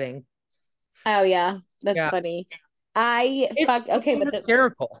the wedding. Oh yeah, that's Yeah, funny. I it's fuck okay, but the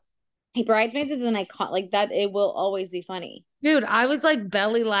hysterical. hey, Bridesmaids is an icon like that. It will always be funny. Dude, I was like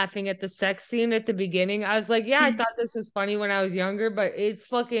belly laughing at the sex scene at the beginning. I was like, yeah, I thought this was funny when I was younger, but it's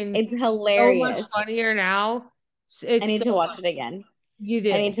fucking It's so much hilarious. funnier now. I It's need so to watch it again. you I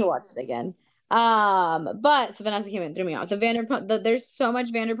do. need to watch it again. But so Vanessa came in, threw me off. There's so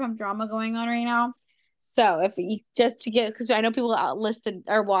much Vanderpump drama going on right now. So if you just to get because I know people out listed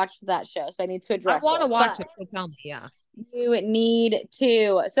or watched that show, so I need to I address want to it. watch But it, so tell me, yeah. you need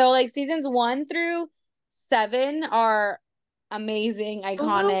to. So like seasons 1 through 7 are amazing, Hulu?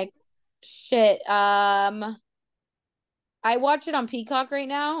 iconic shit. I watch it on Peacock right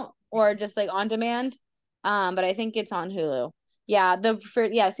now or just like on demand. But I think it's on Hulu. Yeah,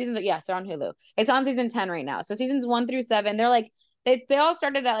 seasons yes, they're on Hulu. It's on season 10 right now. So seasons 1 through 7, they're like they all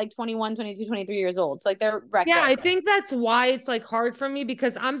started at like 21, 22, 23 years old. So like they're Yeah, I reckless. think that's why it's like hard for me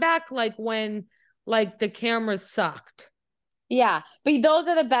because I'm back like when like the cameras sucked. Yeah, but those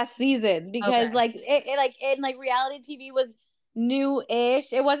are the best seasons because Okay. like reality TV was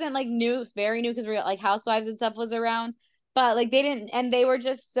new-ish. It wasn't like new, very new because real like Housewives and stuff was around, but like they didn't and they were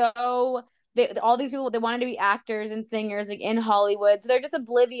just so all these people, they wanted to be actors and singers like in Hollywood. So they're just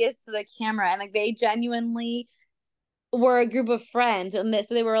oblivious to the camera, and like they genuinely were a group of friends, and this,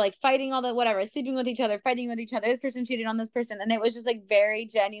 so they were like fighting all the whatever, sleeping with each other, fighting with each other. This person cheated on this person, and it was just like very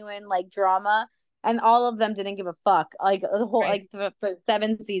genuine like drama. And all of them didn't give a fuck, like the whole Right. like for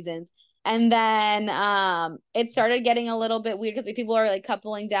 7 seasons. And then it started getting a little bit weird because like, people are like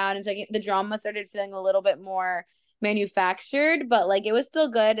coupling down, and so like, the drama started feeling a little bit more manufactured, but like it was still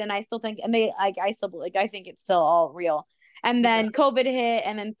good. And I still think, and they like, I still like, I think it's still all real. And Yeah. then COVID hit,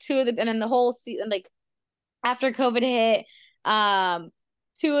 and then and then the whole season, like after COVID hit, um,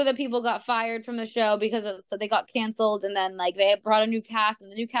 two of the people got fired from the show because so they got canceled, and then like they brought a new cast,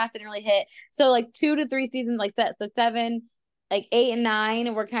 and the new cast didn't really hit. So like 2 to 3 seasons, like set, so seven, like 8 and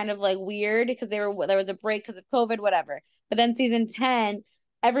 9 were kind of like weird because there was a break because of COVID, whatever. But then season 10,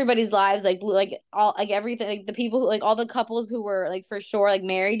 everybody's lives like all like everything, like the people who like all the couples who were like for sure like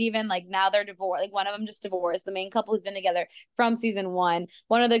married, even like now they're divorced, like one of them just divorced, the main couple who's been together from season one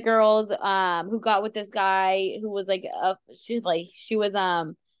of the girls who got with this guy who was like she was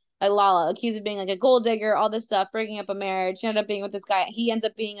like Lala, accused of being like a gold digger, all this stuff, breaking up a marriage. She ended up being with this guy. He ends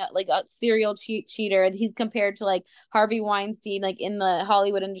up being like a serial cheater. And he's compared to like Harvey Weinstein, like in the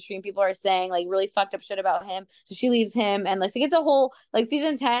Hollywood industry, and people are saying like really fucked up shit about him. So she leaves him, and like so it's a whole like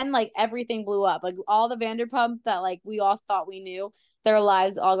season 10, like everything blew up. Like all the Vanderpump that like we all thought we knew, their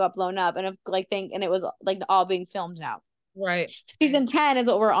lives all got blown up, and if like think, and it was like all being filmed now. Right. Season 10 is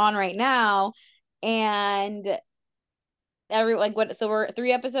what we're on right now, and every like what, so we're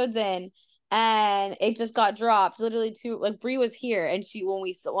 3 episodes in, and it just got dropped literally two, like Brie was here, and she when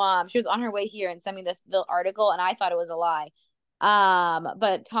we she was on her way here and sent me the article, and I thought it was a lie.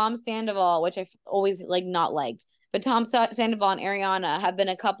 But Tom Sandoval, which I've always like not liked, but Tom Sandoval and Ariana have been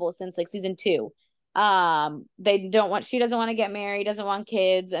a couple since like season 2. They don't want, she doesn't want to get married, doesn't want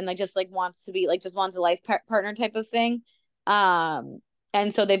kids, and like just like wants to be like just wants a life partner type of thing. um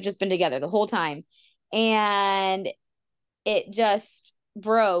and so they've just been together the whole time, and it just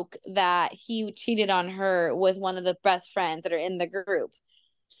broke that he cheated on her with one of the best friends that are in the group.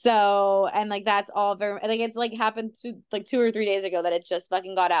 So, and like that's all very like it's like happened to like 2 or 3 days ago that it just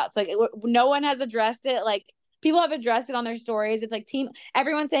fucking got out. So like no one has addressed it. Like people have addressed it on their stories. It's like team,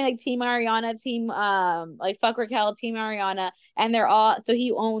 everyone's saying like team Ariana, team like fuck Raquel, team Ariana, and they're all, so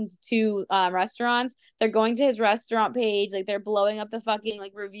he owns 2 restaurants. They're going to his restaurant page, like they're blowing up the fucking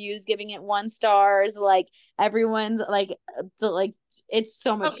like reviews, giving it 1 stars. Like everyone's like like it's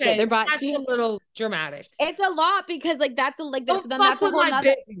so much shit. Okay, They're bought. that's a little dramatic. It's a lot because like that's a like Don't so then fuck that's a with whole my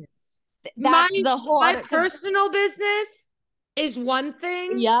nother, business. My that's the whole my other personal business is one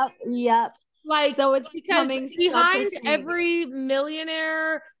thing. yep. Like, So it's because becoming such a behind thing. every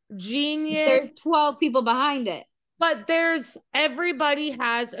millionaire There's genius, 12 people behind it. but there's everybody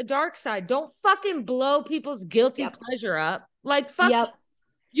has a dark side. Don't fucking blow people's guilty Yep. pleasure up. Like, fuck, Yep.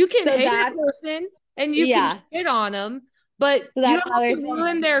 you can So hate a that's, person and you can yeah. shit on them, but So you that's don't how they're have to ruin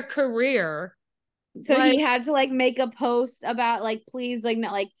saying. their career. So Like, he had to like make a post about like, please, like,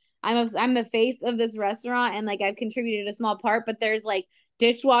 not like I'm the face of this restaurant, and like I've contributed a small part, but there's like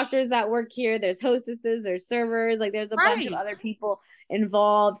dishwashers that work here, there's hostesses, there's servers, like there's a bunch of right. other people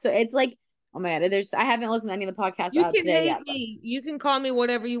involved. So it's like, oh my God, there's, I haven't listened to any of the podcasts You out can today hate yet, but me. You can call me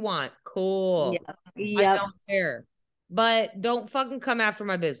whatever you want. Cool. yeah. I Yep. don't care. But don't fucking come after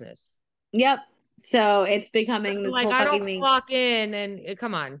my business. Yep. So it's becoming this Like, whole I fucking don't thing. clock in and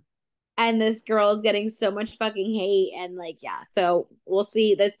come on. And this girl is getting so much fucking hate, and like, yeah. So we'll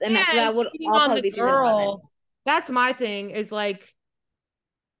see this, and so And that would cheating all on probably the be season 11. girl. That's my thing, is like,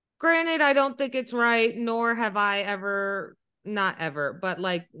 granted, I don't think it's right, nor have I ever, not ever, but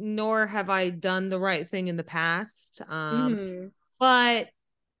like, nor have I done the right thing in the past. Mm-hmm. But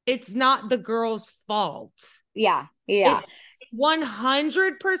it's not the girl's fault. Yeah. It's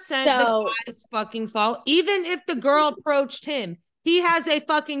 100% the So guy's fucking fault. Even if the girl approached him, he has a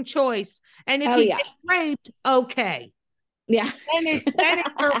fucking choice. And if oh he yeah. gets raped, okay. Yeah. Then it's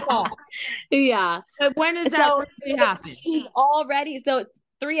her fault. Yeah. But when does that So really happen? she's already, so it's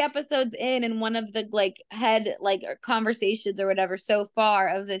 3 episodes in, and one of the like head like conversations or whatever so far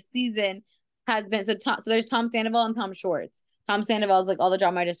of this season has been, so there's Tom Sandoval and Tom Schwartz. Tom Sandoval is like all the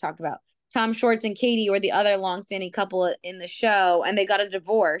drama I just talked about. Tom Schwartz and Katie were the other long-standing couple in the show, and they got a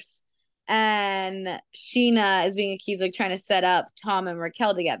divorce. And Sheena is being accused of like trying to set up Tom and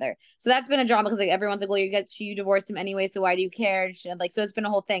Raquel together. So that's been a drama because like everyone's like, well, you divorced him anyway, so why do you care? And like, so it's been a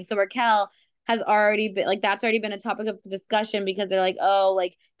whole thing. So Raquel has already been like, that's already been a topic of discussion because they're like, oh,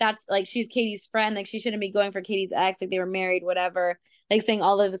 like that's like she's Katie's friend, like she shouldn't be going for Katie's ex, like they were married, whatever, like saying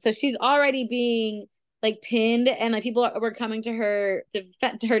all of this. So she's already being like pinned, and like people were coming to her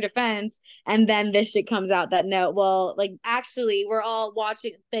defense, and then this shit comes out that no, well, like actually we're all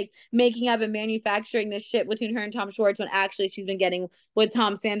watching, like making up and manufacturing this shit between her and Tom Schwartz when actually she's been getting with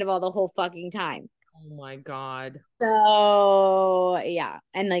Tom Sandoval the whole fucking time. Oh my God. So yeah,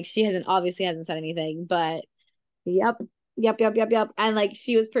 and like she hasn't said anything, but yep. Yep. And like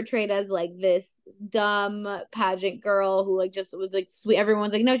she was portrayed as like this dumb pageant girl who like just was like sweet.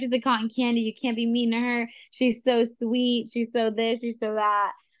 Everyone's like, no, she's like cotton candy. You can't be mean to her. She's so sweet. She's so this. She's so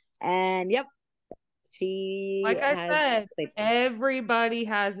that. And yep, she Like I has. said, everybody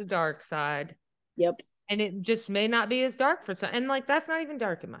has a dark side. Yep. And it just may not be as dark for some. And like that's not even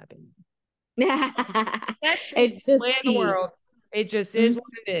dark in my opinion. It's just way in the tea. world. It just is Mm-hmm.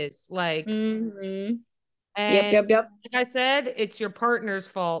 what it is. Like, Mm-hmm. and Yep. like I said, it's your partner's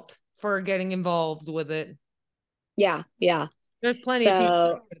fault for getting involved with it. Yeah. There's plenty of people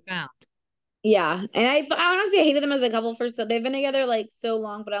So that found. yeah, and I honestly hated them as a couple for so they've been together like so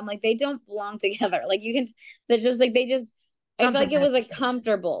long, but I'm like they don't belong together. Like you can, they're just like they just. I feel Something like it was happened. like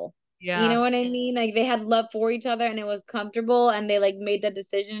comfortable. You Yeah. know what I mean? Like they had love for each other and it was comfortable, and they like made the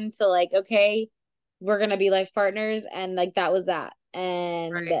decision to like, okay, we're gonna be life partners, and like that was that.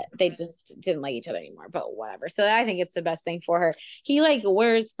 And Right. they just didn't like each other anymore, but whatever. So I think it's the best thing for her. He like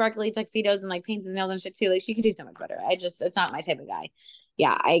wears sparkly tuxedos and like paints his nails and shit too. Like she could do so much better. It's not my type of guy.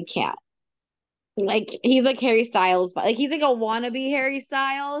 Yeah, I can't. Like he's like Harry Styles, but like he's like a wannabe Harry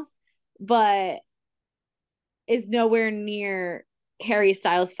Styles, but is nowhere near Harry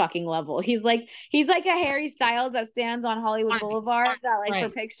Styles fucking level. He's like a Harry Styles that stands on Hollywood Boulevard that like for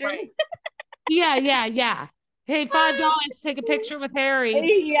Right. pictures. Yeah. Hey, $5 to take a picture with Harry.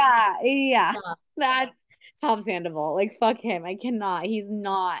 Yeah. That's Tom Sandoval. Like fuck him. I cannot. He's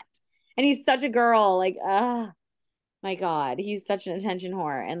not. And he's such a girl. Like, my God, he's such an attention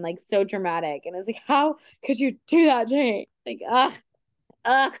whore and like so dramatic. And it's like, how could you do that to me? Like,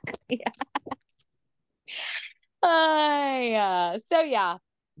 ugh. Yeah. Yeah. So yeah,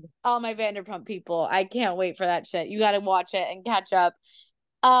 all my Vanderpump people. I can't wait for that shit. You got to watch it and catch up.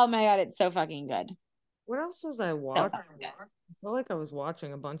 Oh my God, it's so fucking good. What else was I So watching? fucking good. I feel like I was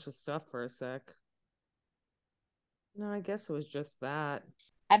watching a bunch of stuff for a sec. No, I guess it was just that.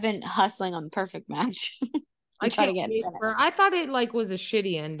 I've been hustling on Perfect Match I to try to can't get wait finished. for. I thought it like was a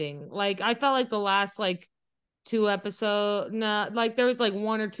shitty ending. Like I felt like the last like two episode, nah, like there was like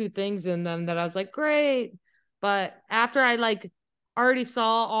one or two things in them that I was like, great. But after I like already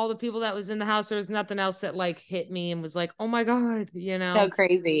saw all the people that was in the house, there was nothing else that like hit me and was like, oh my God, you So know.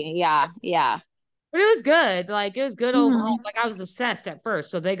 crazy. Yeah. But it was good. Like it was good overall. Mhm. Like I was obsessed at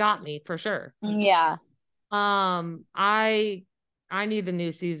first, so they got me for sure. Yeah. I need the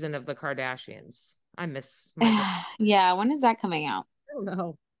new season of the Kardashians. I miss myself. Yeah. When is that coming out? I don't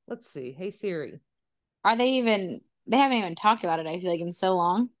know. Let's see. Hey Siri. Are they even, they haven't even talked about it, I feel like, in so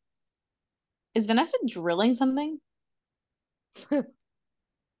long. Is Vanessa drilling something? What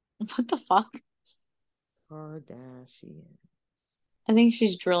the fuck? Kardashian. I think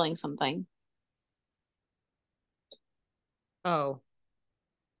she's drilling something. Oh,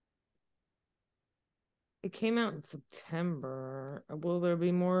 it came out in September. Will there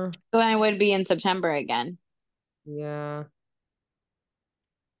be more? So then it would be in September again. Yeah.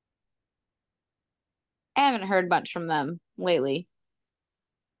 I haven't heard much from them lately.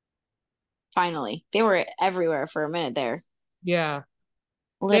 Finally. They were everywhere for a minute there. Yeah.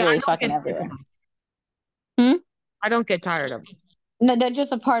 I Literally don't fucking get sick of everywhere. them. Hmm? I don't get tired of them. No, they're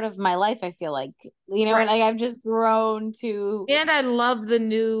just a part of my life, I feel like. You know, Right. like I've just grown to And I love the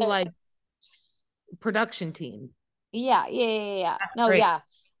new like production team. yeah. That's No, great. yeah.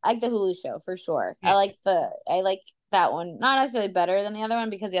 I like the Hulu show for sure. Yeah. I like that one. Not necessarily better than the other one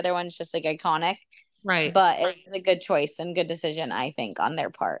because the other one's just like iconic, Right. but it's a good choice and good decision, I think, on their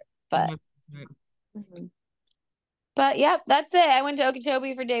part. But 100%. Mhm. But yep, that's it. I went to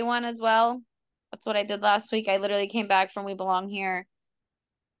Okeechobee for day one as well. That's what I did last week. I literally came back from We Belong Here.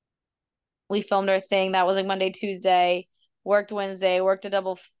 We filmed our thing. That was like Monday, Tuesday. Worked Wednesday. Worked a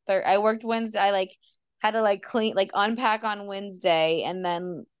double third. I worked Wednesday. I like had to like clean, like unpack on Wednesday and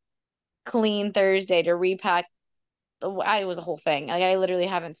then clean Thursday to repack. It was a whole thing. Like I literally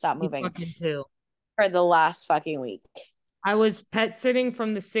haven't stopped Me moving fucking too. for the last fucking week. I was pet sitting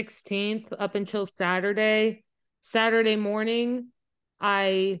from the 16th up until Saturday. Saturday morning,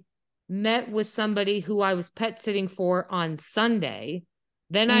 I met with somebody who I was pet sitting for on Sunday.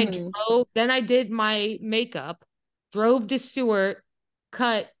 Hmm Then I did my makeup, drove to Stewart,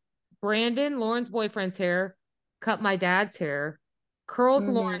 cut Brandon, Lauren's boyfriend's hair, cut my dad's hair, curled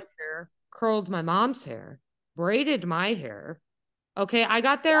hmm Lauren's hair, curled my mom's hair, braided my hair. Okay, I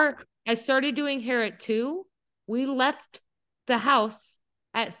got Yeah. there I started doing hair at 2. We left the house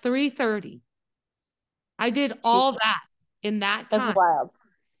at 3:30. I did all that in that That's time. wild.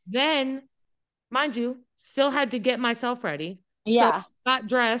 Then, mind you, still had to get myself ready. So Yeah. got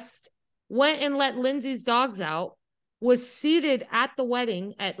dressed, went and let Lindsay's dogs out, was seated at the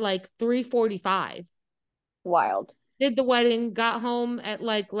wedding at like 3:45. Wild. Did the wedding, got home at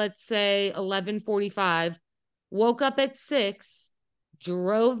like, let's say 11:45, woke up at 6,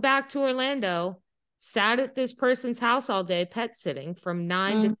 drove back to Orlando, sat at this person's house all day, pet sitting from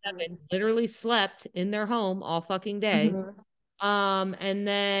 9 to 7, literally slept in their home all fucking day. And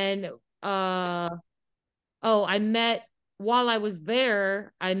then I met while I was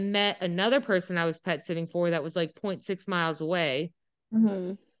there, I met another person I was pet sitting for that was like 0.6 miles away.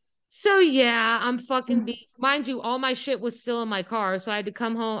 So yeah, I'm fucking beat. Mind you, all my shit was still in my car. So I had to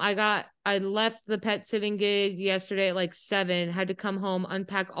come home. I left the pet sitting gig yesterday at like 7, had to come home,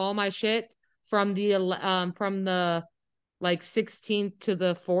 unpack all my shit from the like 16th to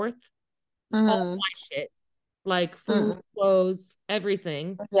the 4th. All my shit. Like food, clothes,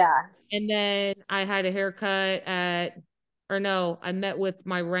 everything. Yeah. And then I had a haircut I met with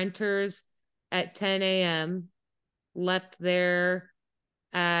my renters at 10 a.m., left there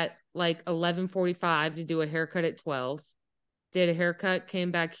at like 11:45 to do a haircut at 12. Did a haircut,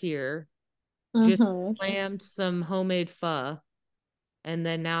 came back here, just slammed some homemade pho. And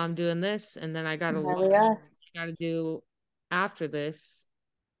then now I'm doing this. And then I got to do after this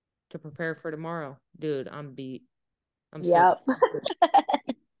to prepare for tomorrow. Dude, I'm beat. I'm so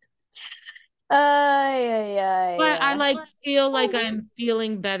but I like feel like I'm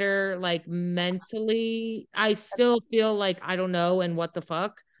feeling better, like mentally. I still feel like I don't know and what the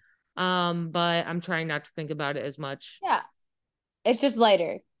fuck. But I'm trying not to think about it as much. Yeah. It's just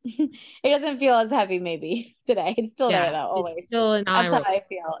lighter. It doesn't feel as heavy maybe today. It's still there though, always. It's still an That's how I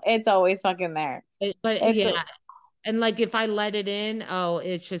feel. It's always fucking there. And like if I let it in,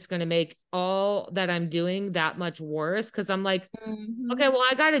 it's just gonna make all that I'm doing that much worse. Cause I'm like, okay, well,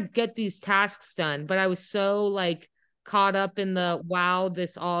 I gotta get these tasks done. But I was so like caught up in the wow,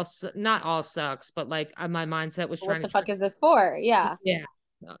 this all not all sucks, but like my mindset was trying what the fuck is this for? Yeah. Yeah.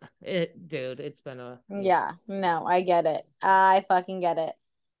 It's been a Yeah. No, I get it. I fucking get it.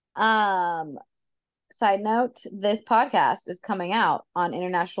 Side note, this podcast is coming out on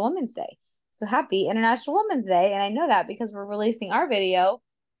International Women's Day. So happy International Women's Day. And I know that because we're releasing our video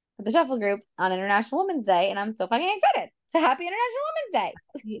for the Shuffle Group on International Women's Day. And I'm so fucking excited. So happy International Women's Day.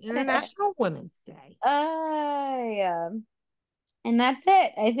 International Women's Day. Yeah. And that's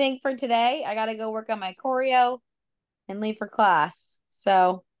it. I think for today, I got to go work on my choreo and leave for class.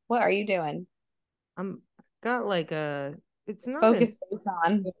 So what are you doing? I'm got like it's not focus face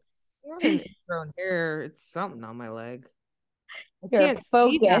on. It's not an ingrown hair. It's something on my leg. I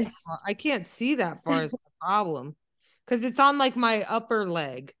can't see that far is the problem. Because it's on like my upper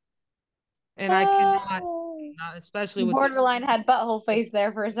leg. And I cannot, not especially with borderline had butthole face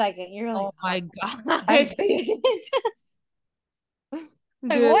there for a second. You're like, oh my God. I see it.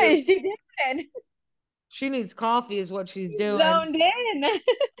 Like, what is she doing? She needs coffee is what she's doing. Zoned in.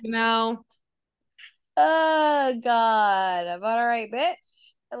 No. Oh God. I'm all right, bitch.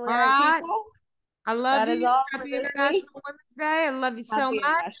 All right. People. I love you. That is all Happy for this International week. Women's Day. I love you so much.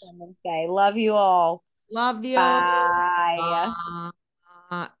 International Women's Day. Love you all. Love you. Bye.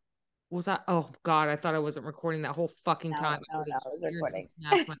 Was that? Oh God, I thought I wasn't recording that whole fucking time. No, I was recording.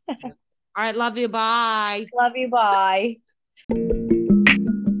 All right, love you. Bye. Love you. Bye.